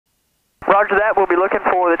Roger that. We'll be looking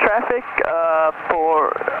for the traffic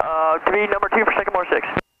to be number 2 for Sycamore 6.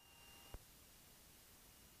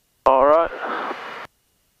 All right.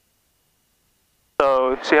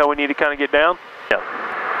 So see how we need to kind of get down?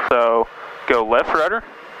 Yeah. So go left rudder.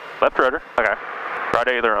 Okay. Right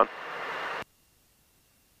aileron.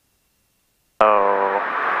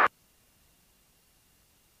 Oh.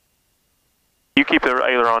 You keep the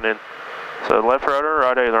aileron in. So left rudder,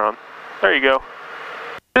 right aileron. There you go.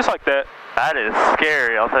 Just like that. That is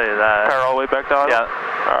scary, I'll tell you that. Power all the way back to idle? Yeah.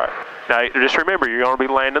 All right. Now just remember, you're going to be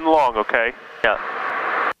landing long, okay? Yeah.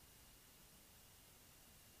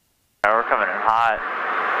 Now we're coming in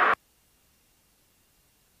hot.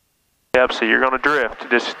 Yep, so you're going to drift.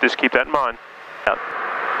 Just keep that in mind. Yep.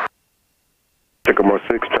 Sycamore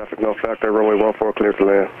 6, traffic no factor, runway 14, clear to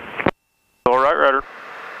land. All right, rudder.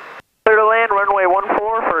 Clear to land, runway 14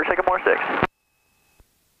 for Sycamore 6.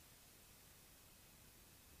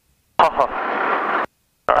 Oh,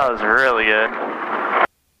 that was really good.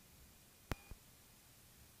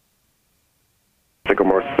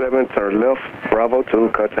 Sycamore 7, turn left, Bravo 2,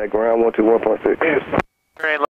 contact ground 121.6. Great.